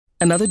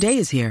Another day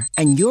is here,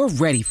 and you're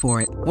ready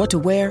for it. What to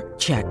wear?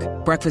 Check.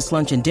 Breakfast,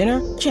 lunch, and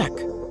dinner? Check.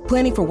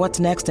 Planning for what's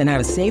next and how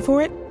to save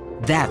for it?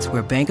 That's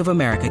where Bank of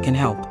America can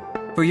help.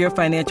 For your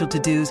financial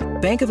to-dos,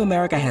 Bank of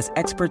America has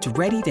experts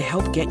ready to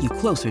help get you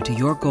closer to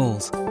your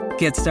goals.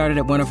 Get started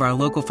at one of our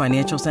local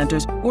financial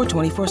centers or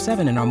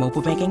 24/7 in our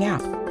mobile banking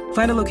app.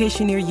 Find a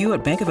location near you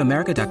at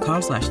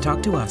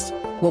bankofamerica.com/talktous.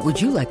 What would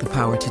you like the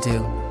power to do?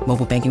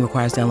 Mobile banking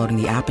requires downloading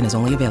the app and is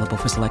only available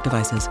for select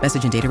devices.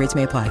 Message and data rates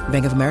may apply.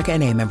 Bank of America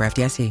N.A., member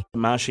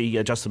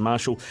FDIC. Justin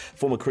Marshall,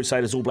 former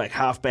Crusaders All Black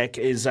halfback,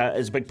 is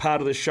a big part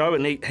of the show,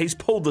 and he's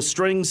pulled the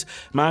strings.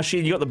 Marshy,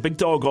 you got the big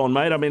dog on,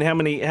 mate. I mean, how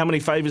many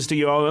favours do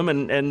you owe him,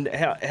 and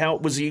how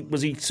was he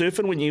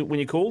surfing when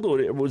you called,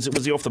 or was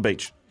he off the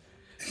beach?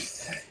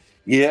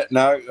 Yeah,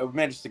 no, we've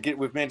managed to get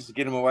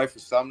him away from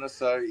Sumner,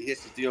 so he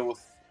has to deal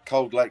with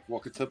cold Lake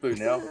Wakatipu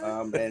now,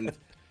 and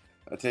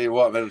I tell you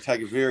what, it'll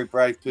take a very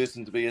brave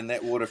person to be in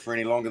that water for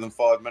any longer than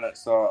 5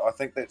 minutes. So I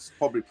think that's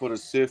probably put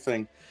his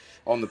surfing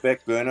on the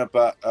back burner.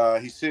 But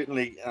he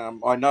certainly,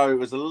 I know, it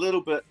was a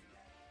little bit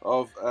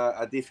of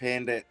a deaf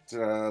hand at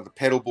the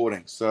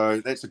paddleboarding.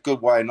 So that's a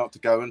good way not to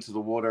go into the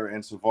water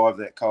and survive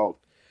that cold.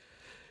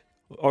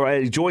 All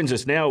right, he joins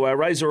us now.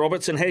 Razor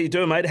Robertson, how you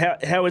doing, mate?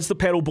 How is the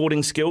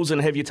paddleboarding skills,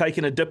 and have you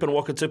taken a dip in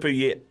Wakatipu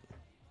yet?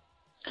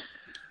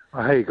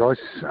 Hey, guys.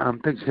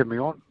 Thanks for having me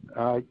on.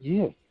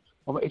 Yeah.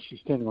 I'm actually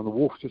standing on the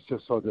wharf just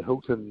outside the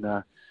Hilton,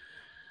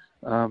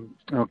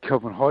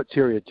 Kelvin Heights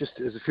area, just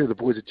as a few of the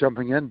boys are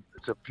jumping in.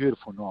 It's a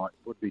beautiful night.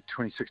 It would be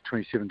 26,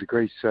 27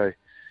 degrees, so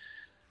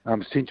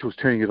Central's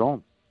turning it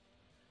on.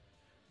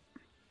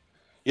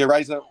 Yeah,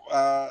 Razor,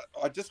 I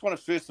just want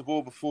to, first of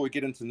all, before we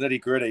get into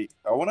nitty-gritty,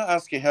 I want to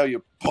ask you how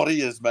your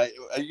body is, mate.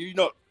 Are you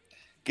not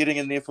getting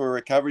in there for a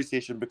recovery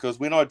session? Because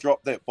when I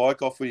dropped that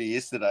bike off for you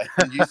yesterday,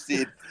 and you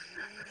said,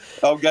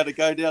 I'm going to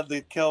go down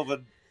to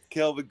Kelvin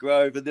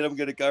Grove, and then I'm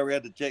going to go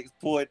around to Jack's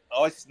Point,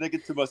 I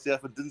sniggered to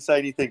myself and didn't say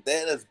anything.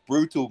 That is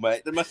brutal,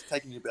 mate. That must have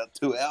taken you about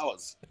 2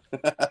 hours.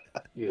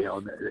 Yeah,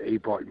 on the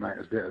e-bike, mate.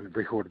 It's about a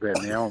record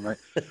about an hour, mate.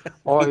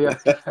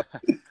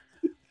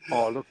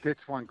 Oh, look,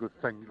 that's one good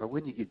thing. Like,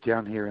 when you get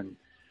down here, and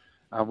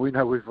we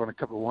know we've run a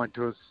couple of wine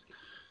tours,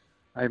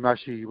 hey,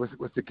 Marshy,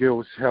 with the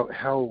girls,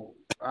 how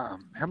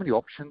many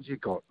options you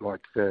got?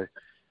 Like the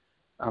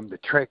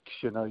tracks,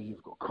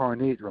 you've got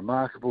Coronet,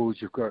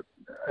 Remarkables, you've got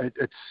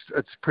it's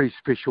a pretty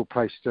special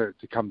place to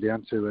come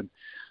down to, and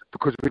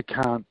because we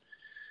can't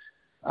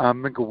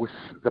mingle with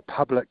the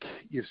public,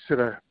 you've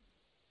sort of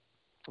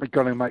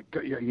got to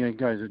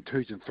goes in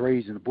 2s and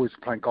 3s, and the boys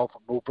are playing golf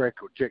at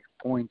Millbrack or Jack's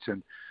Point,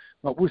 and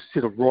like, we're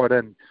settled right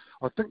in.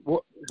 I think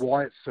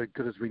why it's so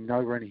good is we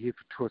know we're only here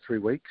for 2 or 3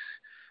 weeks.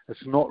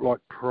 It's not like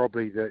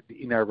probably the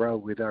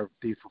NRL where they're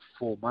there for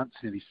 4 months,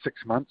 nearly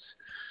 6 months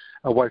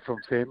away from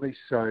family,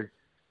 so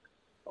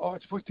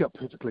it's worked out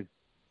perfectly.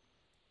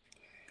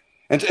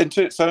 And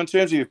so in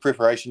terms of your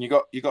preparation, you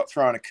got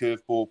thrown a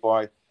curveball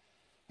by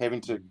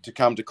having to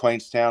come to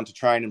Queenstown to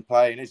train and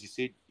play. And as you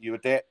said, you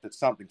adapt. It's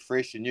something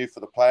fresh and new for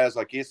the players,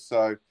 I guess.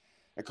 So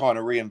it kind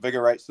of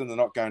reinvigorates them. They're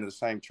not going to the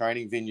same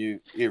training venue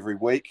every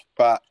week.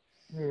 But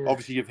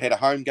obviously you've had a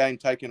home game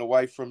taken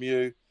away from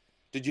you.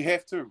 Did you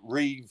have to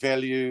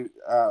reevaluate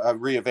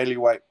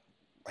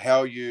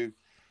how you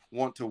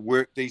want to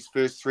work these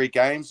first 3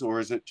 games, or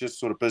is it just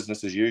sort of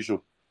business as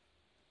usual?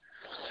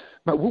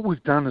 But what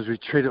we've done is we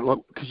treat it like,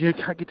 because you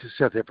can't get to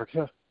South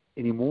Africa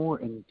anymore,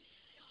 and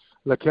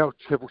like our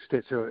travel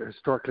stats are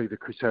historically the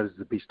Crusaders are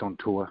the best on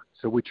tour.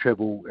 So we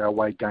travel, our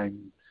away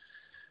game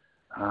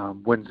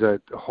wins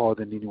are higher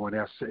than anyone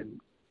else,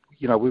 and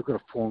we've got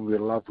a form we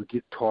love. We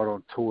get tired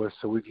on tour,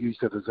 so we've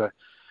used it as a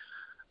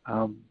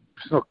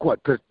it's not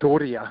quite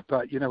Pretoria,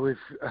 but we've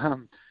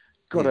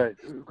got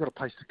a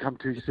place to come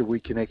to so we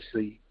can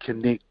actually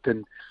connect,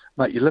 and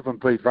mate, you live and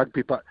breathe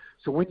rugby. But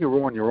so when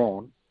you're on, you're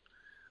on.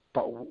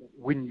 But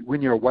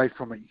when you're away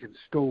from it, you can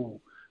still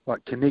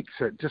like connect.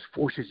 So it just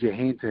forces your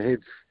hand to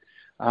have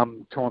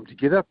time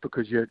together,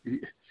 because you're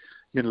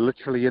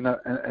literally in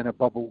a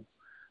bubble.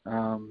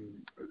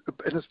 And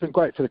it's been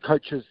great for the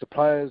coaches, the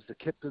players, the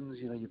captains.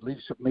 Your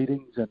leadership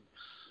meetings, and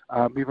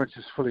everyone's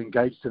just fully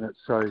engaged in it.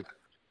 So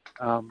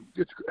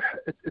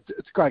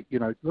it's great.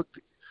 Look,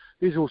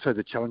 there's also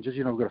the challenges.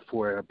 We've got a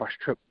 4-hour bus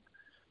trip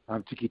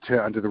to get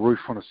to under the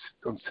roof on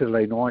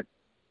Saturday night,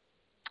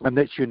 and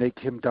that's unique.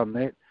 Haven't done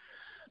that.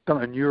 Done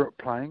it in Europe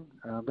playing.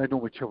 They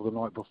normally travel the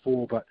night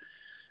before, but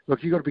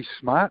look, you've got to be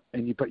smart,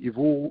 but you've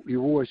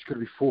always got to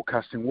be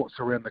forecasting what's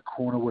around the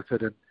corner with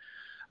it, and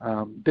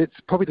that's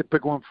probably the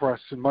big one for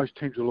us. And most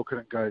teams will look at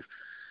it and go,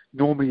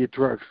 normally you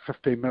drove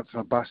 15 minutes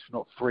on a bus,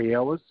 not 3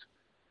 hours.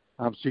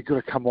 So you've got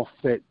to come off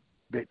that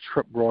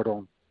trip right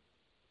on.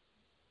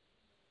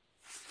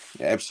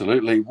 Yeah,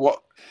 absolutely.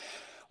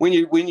 When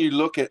you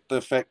look at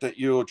the fact that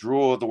your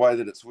draw, the way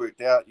that it's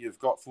worked out, you've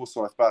got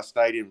Forsyth Bar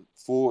Stadium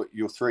for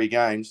your 3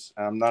 games,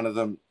 none of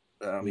them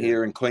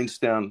here in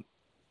Queenstown.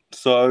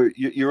 So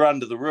you're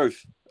under the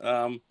roof.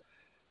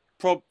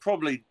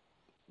 Probably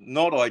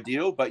not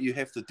ideal, but you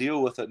have to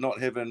deal with it not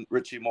having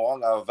Richie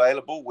Mo'unga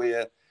available,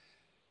 where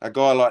a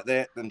guy like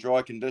that in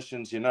dry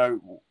conditions, you know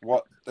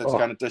what it's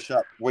going to dish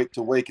up week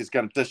to week is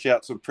going to dish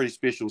out some pretty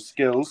special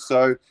skills.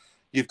 So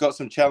you've got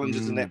some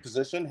challenges in that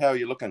position. How are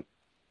you looking?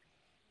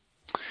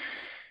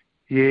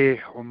 Yeah,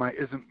 well, mate,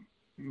 isn't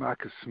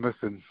Marcus Smith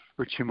and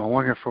Richie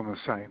Mwanga from the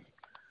same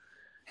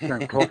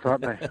cloth,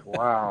 aren't they?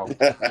 Wow,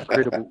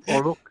 incredible. Oh,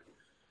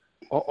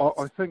 look,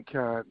 I think,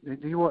 you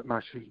know what,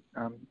 Marshy,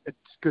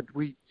 it's good.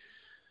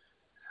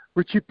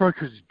 Richie broke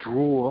his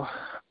draw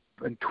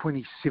in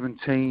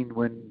 2017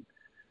 when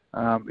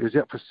he was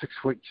out for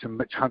 6 weeks and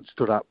Mitch Hunt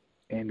stood up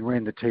and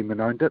ran the team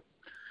and owned it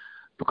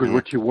because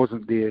Richie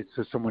wasn't there,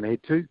 so someone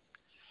had to.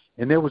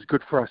 And that was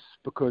good for us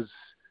because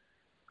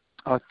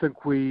I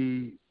think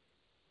we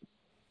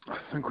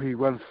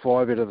won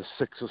 5 out of the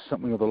 6 or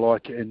something of the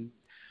like, and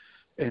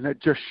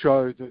it just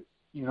showed that,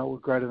 you know, we're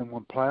greater than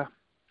one player.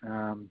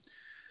 And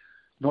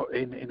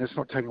it's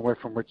not taken away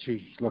from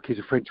Richie. Like, he's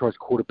a franchise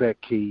quarterback.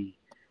 He'll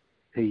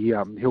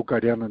go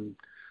down and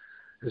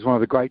is one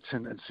of the greats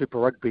in Super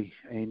Rugby,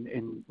 and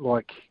in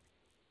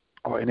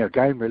our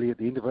game really at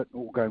the end of it,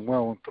 all going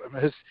well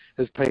and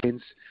his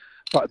plans.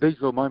 But these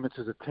little moments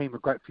as a team are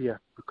great for you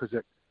because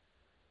it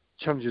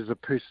challenges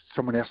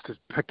someone else to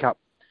pick up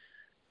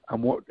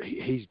on what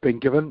he's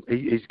given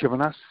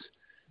us,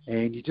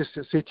 and you just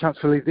see a chance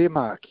to leave their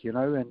mark, you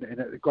know, and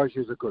the guys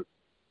are good.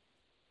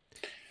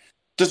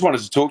 Just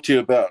wanted to talk to you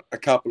about a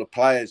couple of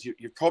players. You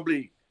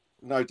probably,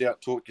 no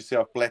doubt, talked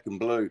yourself black and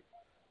blue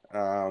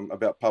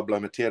about Pablo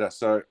Matera,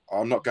 so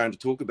I'm not going to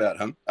talk about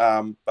him.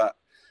 But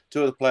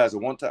two of the players I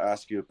want to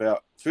ask you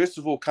about. First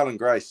of all, Cullen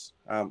Grace.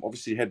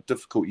 Obviously had a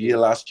difficult year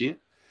last year.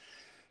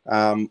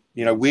 You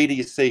know, where do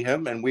you see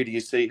him, and where do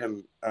you see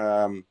him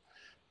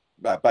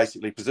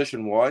basically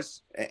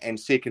position-wise? And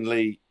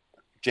secondly,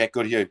 Jack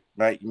Goodhue,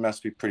 mate, you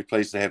must be pretty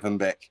pleased to have him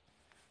back.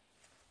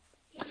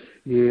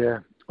 Yeah,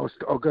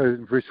 I'll go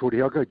in reverse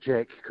order. I'll go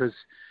Jack because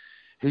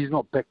he's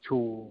not back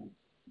till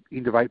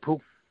end of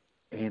April.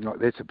 And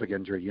that's a big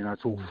injury, you know.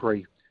 It's all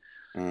 3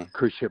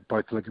 cruciate,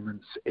 both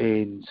ligaments,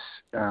 and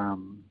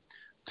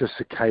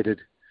dislocated.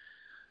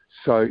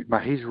 So,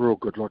 mate, he's real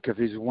good. Like, if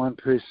there's one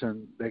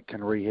person that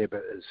can rehab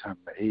it, is him.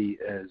 He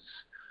is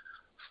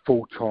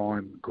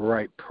full-time,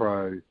 great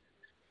pro.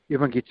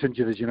 Everyone gets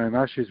injured, as you know,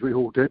 Marsh, as we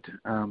all did.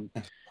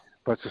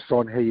 But it's a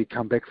sign how you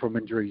come back from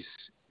injuries.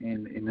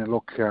 And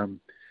look,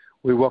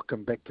 we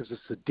welcome back, gives us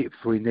the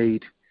depth we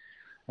need,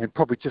 and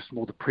probably just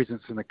more the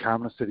presence and the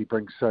calmness that he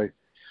brings. So,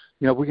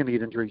 you know, we're going to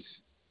get injuries.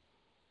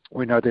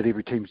 We know that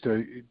every team's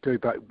do,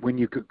 but when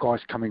you've got guys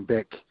coming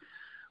back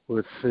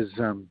with his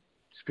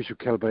special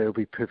calibre, it'll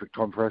be perfect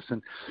time for us.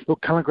 And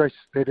look, Cullen Grace,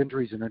 that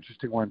injury is an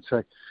interesting one.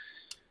 So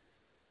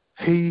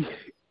he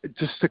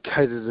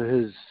dislocated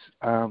his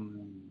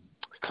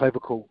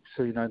clavicle,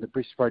 so, you know, the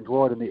breastbone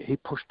right, and he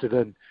pushed it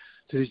in.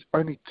 So there's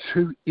only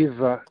 2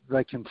 ever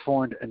they can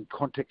find in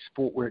contact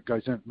sport where it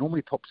goes in. It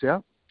normally pops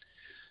out.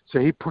 So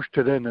he pushed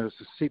it in. It was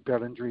a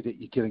seatbelt injury that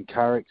you get in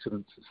car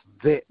accidents. It's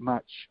that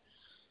much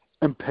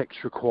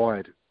impact's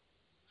required,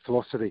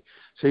 velocity.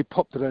 So he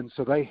popped it in.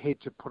 So they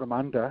had to put him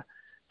under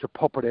to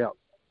pop it out.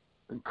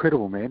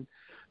 Incredible, man.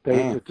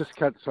 They had to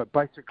discount, so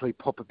basically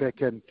pop it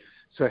back in.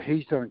 So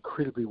he's done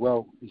incredibly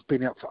well. He's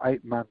been out for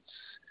 8 months.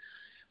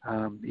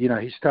 You know,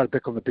 he started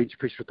back on the bench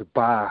press with the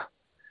bar.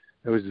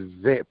 It was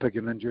that big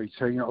an injury.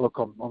 So, you know, look,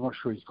 I'm not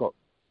sure he's got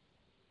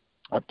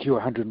up to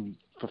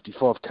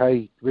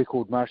 155k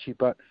record, Marshy,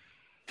 but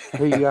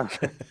he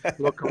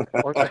look,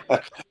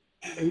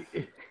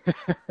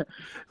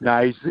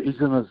 no, he's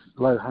in his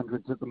low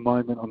hundreds at the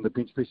moment on the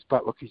bench press.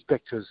 But look, he's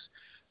back to his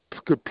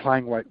good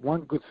playing weight.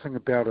 One good thing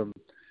about him,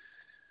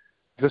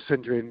 this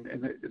injury,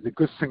 and the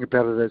good thing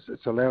about it is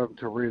it's allowed him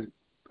to really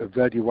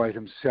evaluate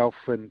himself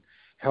and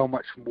how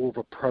much more of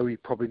a pro he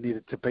probably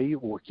needed to be,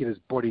 or get his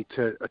body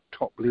to a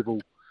top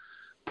level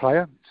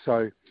player.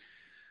 So,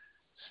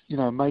 you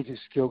know, a major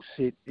skill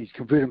set. He's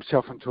converted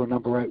himself into a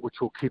number 8,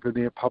 which will keep him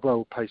there. Pablo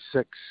will play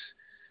 6.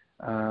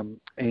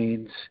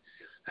 And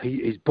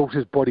he's built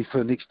his body for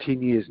the next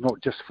 10 years,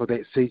 not just for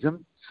that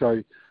season.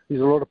 So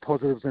there's a lot of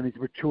positives, and he's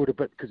matured a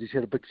bit because he's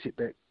had a big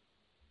setback.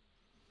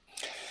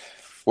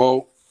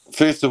 Well,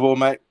 first of all,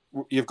 mate,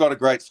 you've got a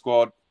great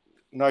squad.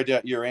 No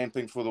doubt you're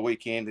amping for the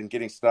weekend and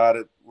getting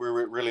started.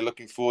 We're really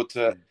looking forward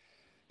to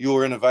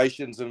your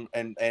innovations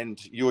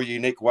and your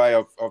unique way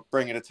of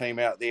bringing a team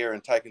out there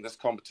and taking this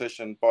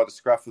competition by the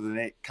scruff of the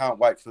neck. Can't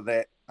wait for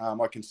that.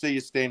 I can see you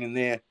standing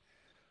there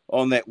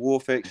on that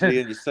wharf, actually,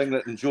 in your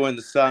singlet, enjoying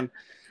the sun.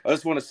 I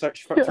just want to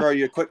throw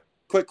you a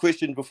quick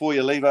question before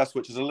you leave us,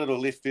 which is a little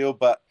left field,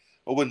 but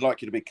I wouldn't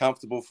like you to be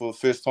comfortable for the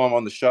first time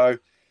on the show.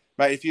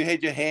 Mate, if you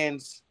had your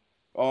hands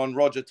on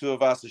Roger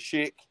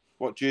Tuivasa-Sheck,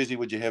 what jersey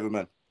would you have him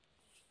in?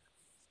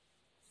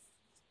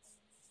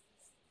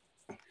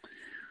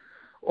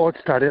 I'd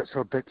start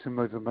outside backs and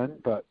move him in,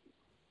 but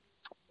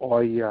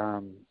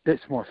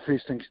that's my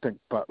first instinct.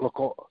 But look,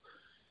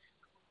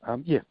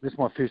 that's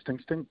my first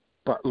instinct.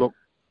 But look,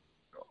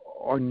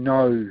 I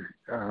know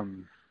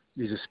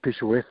he's a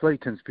special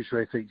athlete, and special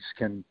athletes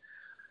can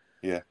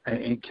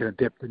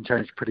adapt and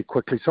change pretty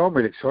quickly. So I'm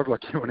really excited,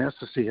 like everyone else,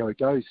 to see how he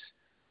goes.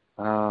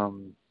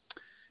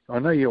 I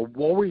know you're a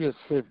Warriors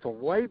fan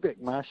from way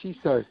back, Marshy.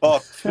 So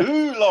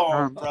too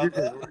long,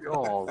 brother.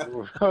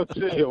 I'll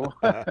tell you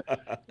what.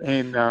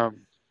 And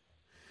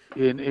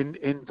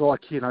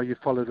like, you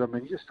followed him,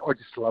 and I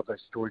just love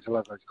those stories. I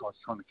love those guys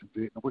trying to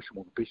convert, and I wish him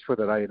all the best with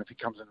it, And if he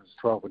comes in as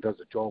 12 and does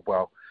the job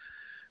well,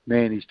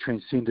 man, he's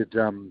transcended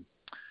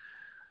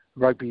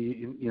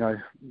rugby,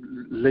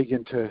 league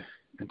into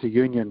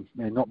union,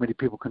 and not many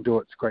people can do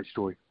it. It's a great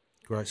story.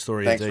 Great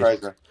story. Thanks, indeed.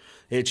 Razor.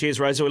 Yeah, cheers,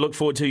 Razor. We look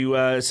forward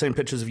to seeing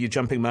pictures of you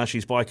jumping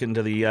Marshy's bike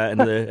into the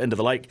into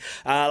the lake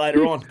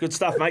later on. Good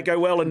stuff, mate. Go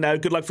well,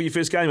 and good luck for your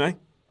first game, eh?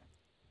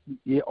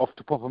 Yeah, off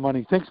the proper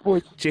money. Thanks,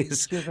 boys.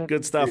 Cheers. Cheers,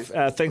 good stuff.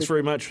 Thanks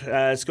very much.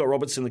 Scott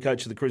Robertson, the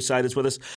coach of the Crusaders, with us.